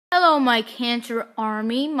Hello, my cancer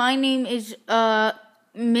army. My name is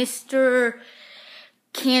Mr.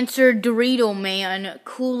 Cancer Dorito Man,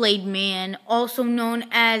 Kool-Aid Man, also known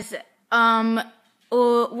as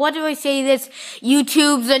what do I say this?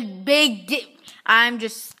 YouTube's a big I'm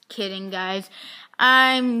just kidding, guys.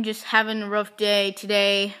 I'm just having a rough day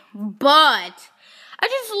today, but I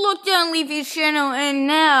just looked on Leafy's channel and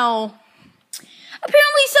now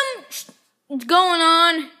apparently something's going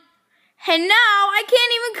on, and now I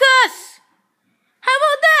can't even cuss. How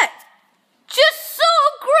about that? Just so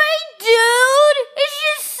great, dude! It's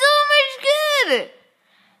just so much good!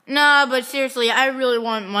 Nah, but seriously, I really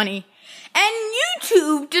want money. And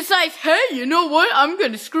YouTube decides, hey, you know what? I'm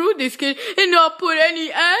gonna screw this kid and not put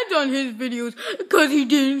any ads on his videos because he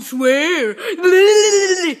didn't swear.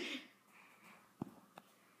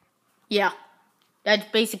 Yeah, that's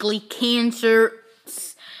basically cancer.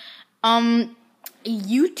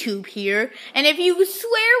 YouTube here, and if you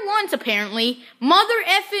swear once, apparently, mother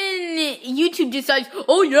effing YouTube decides,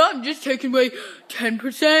 oh yeah, I'm just taking away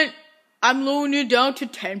 10%. I'm lowering it down to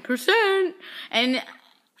 10%, and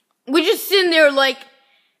we're just sitting there like,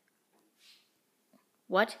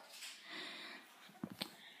 what?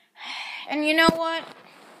 And you know what?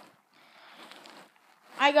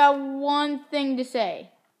 I got one thing to say.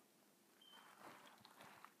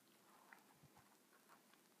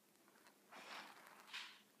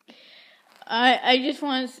 I just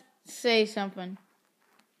want to say something.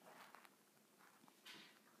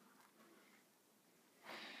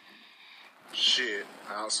 Shit,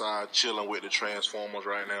 outside chilling with the Transformers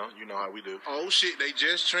right now. You know how we do. Oh shit, they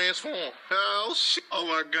just transformed. Oh shit. Oh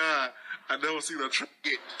my god. I never seen a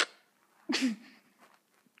again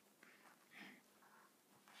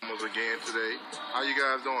today. How you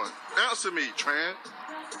guys doing? Answer me, Tran.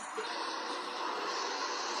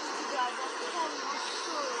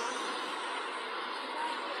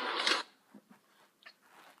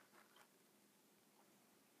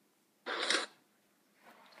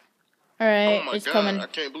 Alright, oh my it's god, coming. I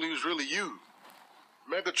can't believe it's really you.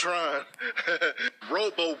 Megatron.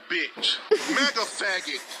 Robo bitch. Mega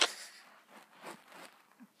faggot.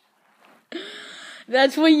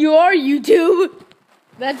 That's what you are, YouTube.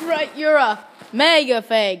 That's right, you're a mega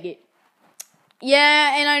faggot.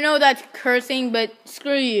 Yeah, and I know that's cursing, but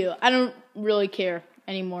screw you. I don't really care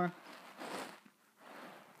anymore.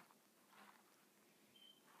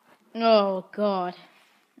 Oh god.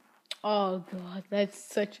 Oh god, that's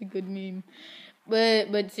such a good meme.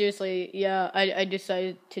 But seriously, yeah, I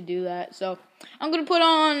decided to do that. So I'm gonna put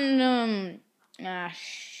on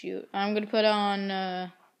shoot. I'm gonna put on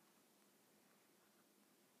dang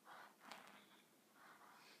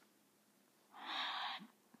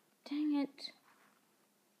it.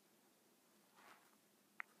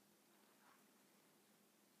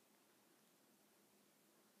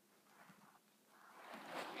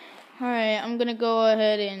 Alright, I'm gonna go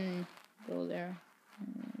ahead and go there.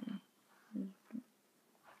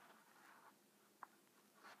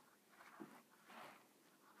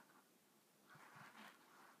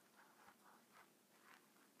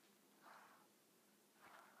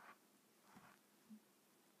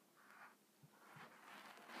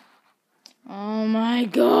 Oh my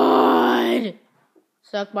god!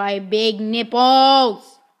 Suck my big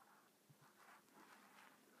nipples!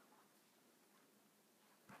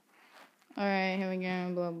 Alright, here we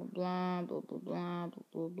go. Blah, blah, blah, blah, blah,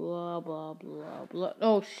 blah, blah, blah, blah, blah, blah.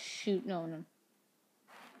 Oh, shoot. No.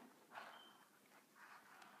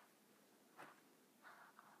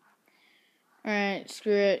 Alright,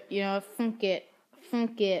 screw it. You know, funk it.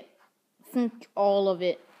 Funk all of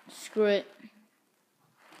it. Screw it.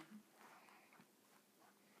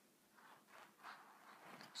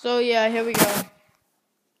 So, yeah, here we go.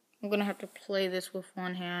 I'm gonna have to play this with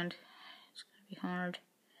one hand. It's gonna be hard.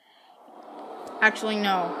 Actually,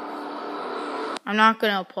 no. I'm not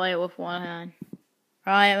gonna play it with one hand.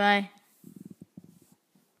 Right, am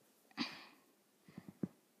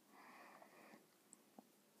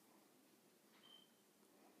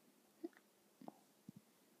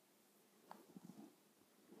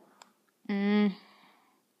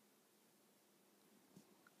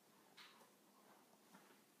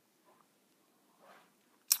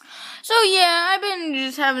So yeah, I've been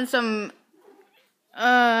just having some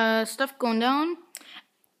stuff going down,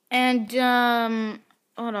 and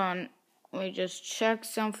hold on, let me just check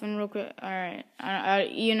something real quick. All right, I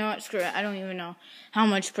you know what? Screw it. I don't even know how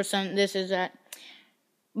much percent this is at,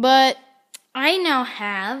 but I now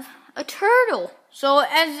have a turtle. So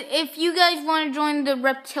as if you guys want to join the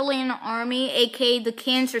reptilian army, aka the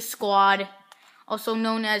Cancer Squad, also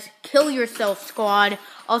known as Kill Yourself Squad,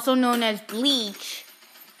 also known as Bleach.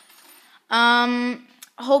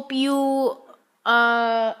 hope you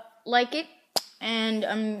like it, and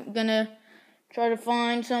I'm gonna try to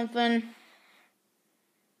find something.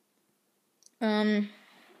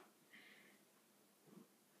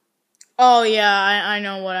 Oh yeah, I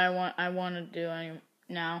know what I want to do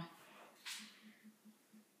now.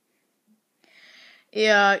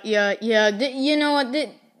 Yeah. You know what? This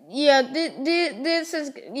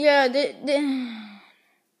is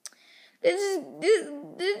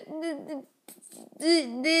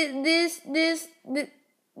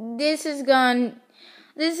this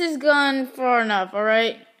has gone far enough. All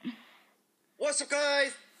right. What's up,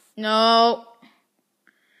 guys? No.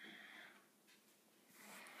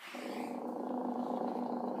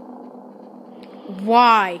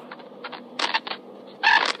 Why?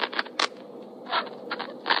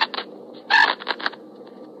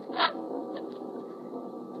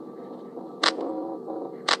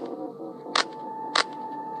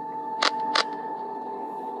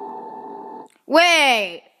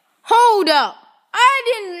 Wait, hold up. I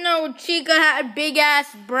didn't know Chica had big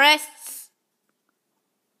ass breasts.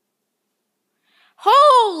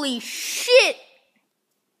 Holy shit.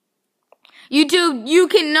 YouTube, you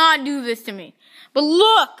cannot do this to me. But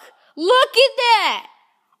look at that.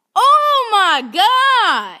 Oh my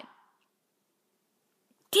god.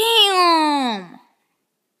 Damn.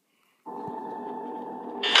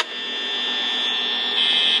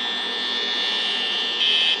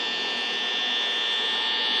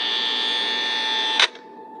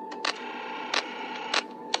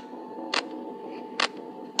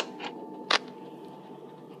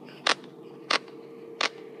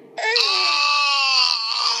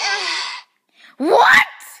 What?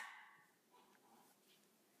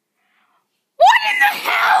 What in the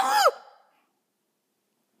hell?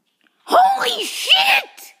 Holy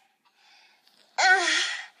shit!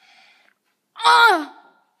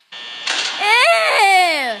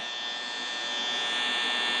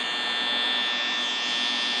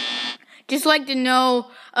 Just like to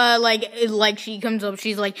know, like she comes up,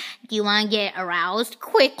 she's like, "Do you want to get aroused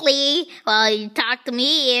quickly? Well, you talk to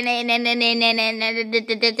me, and I'll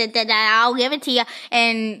give it to you."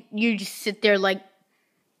 And you just sit there like,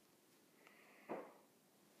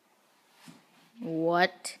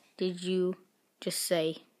 "What did you just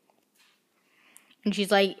say?" And she's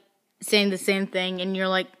like saying the same thing, and you're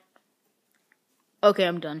like, "Okay,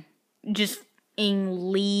 I'm done. Just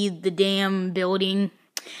leave the damn building.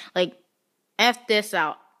 Like, F this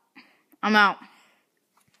out. I'm out."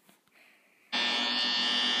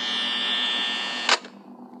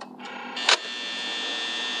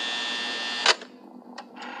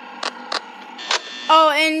 Oh,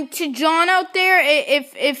 and to John out there,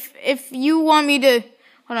 if you want me to,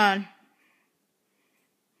 hold on.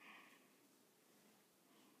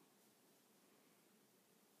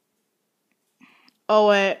 Oh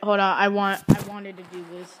wait, hold on. I wanted to do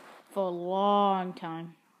this for a long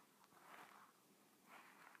time.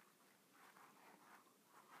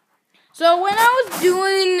 So when I was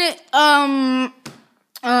doing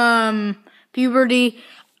puberty,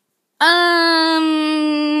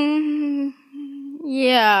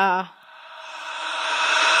 yeah.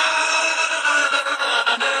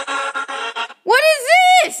 What is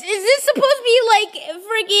this? Is this supposed to be like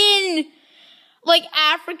freaking like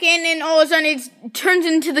African, and all of a sudden it turns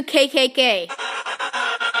into the KKK?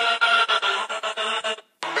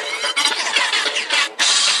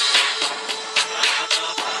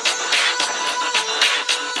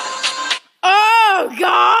 Oh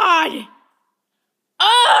God!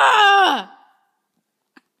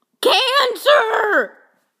 Cancer!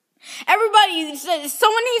 Everybody,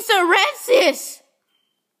 someone needs to arrest this.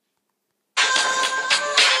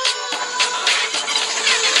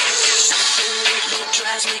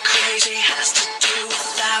 Drives me crazy, has to do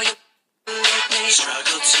with how you make me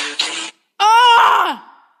struggle to get.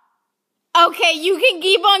 Okay, you can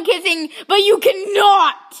keep on kissing, but you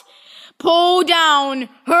cannot pull down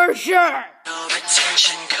her shirt. No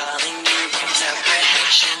attention, calling you brings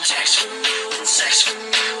apprehension. Text from you and sex from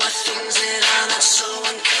you are things that are not so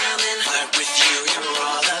uncommon. Flirt with you, you're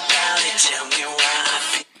all about it. Tell me why I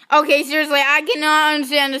feel. Okay, seriously, I cannot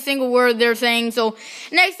understand a single word they're saying, so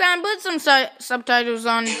next time put some subtitles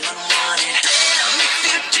on. Unwanted. If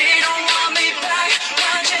you didn't want me back,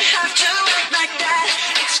 why'd you have to act like that?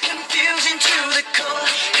 It's confusing to the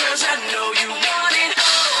core, cause I know you want it.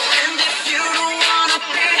 And if you don't wanna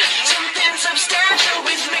be something substantial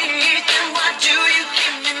with me, then why do you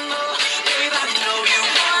give me more? Babe, I know you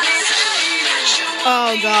want it.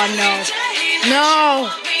 Oh God, no.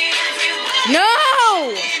 No!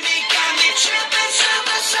 No!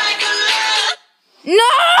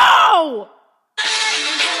 No!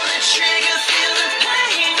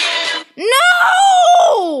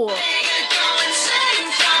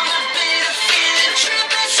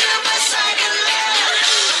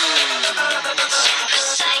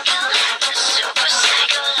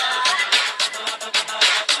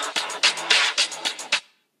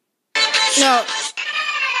 No.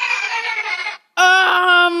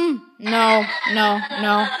 No.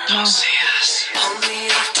 No.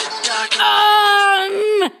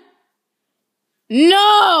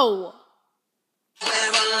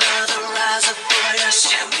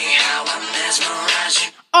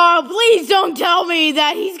 Oh, please don't tell me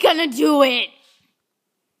that he's gonna do it.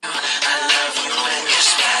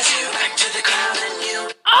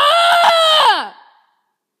 Ah!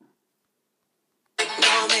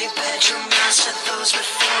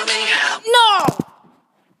 No!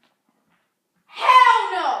 Hell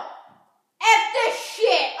no! F this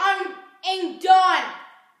shit! I'm done!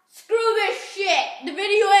 Screw this shit! The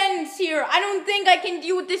video ends here. I don't think I can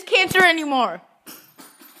deal with this cancer anymore.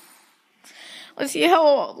 Let's see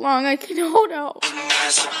how long I can hold out.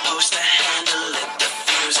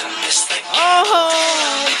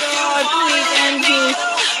 Oh, God, please end me.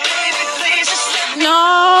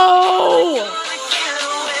 No!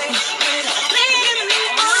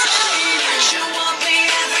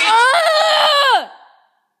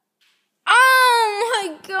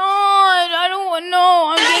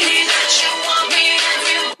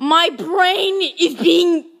 My brain is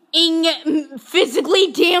being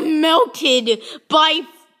physically damn melted by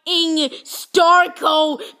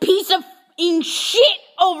Starco piece of shit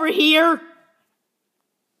over here.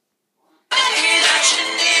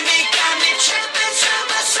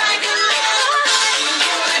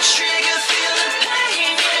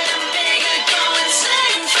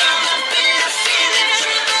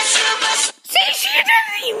 See, she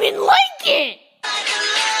doesn't even like it.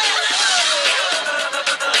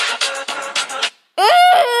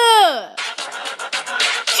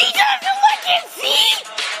 She doesn't like it, see?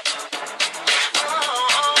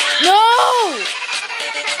 No!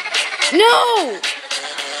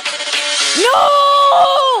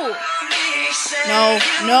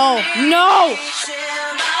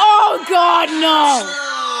 Oh, God, no!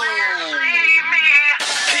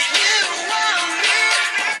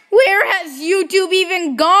 Where has YouTube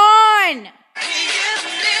even gone?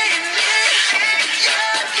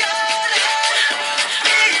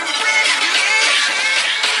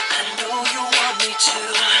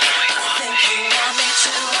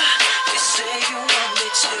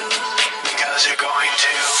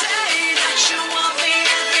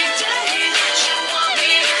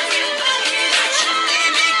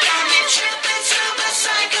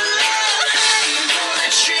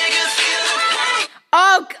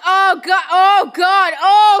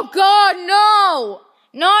 Oh God, no!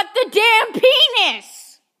 Not the damn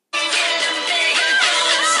penis!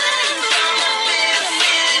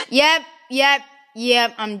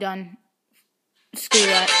 Yep, I'm done. Screw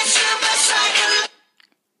that.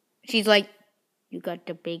 She's like, you got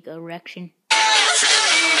the big erection.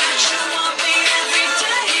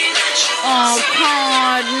 Oh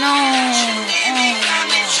God, no.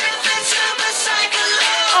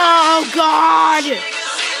 Oh God!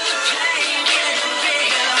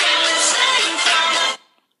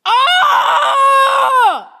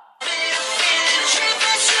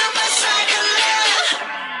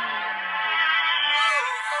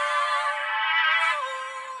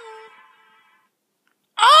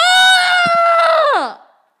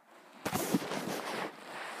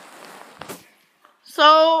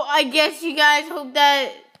 So, I guess you guys hope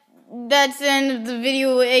that that's the end of the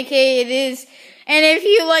video, aka it is. And if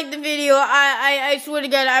you like the video, I swear to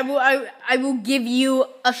God, I will give you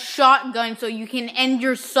a shotgun so you can end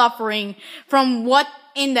your suffering from what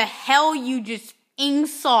in the hell you just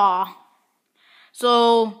saw.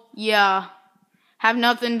 So, yeah. Have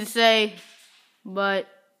nothing to say, but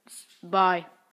bye.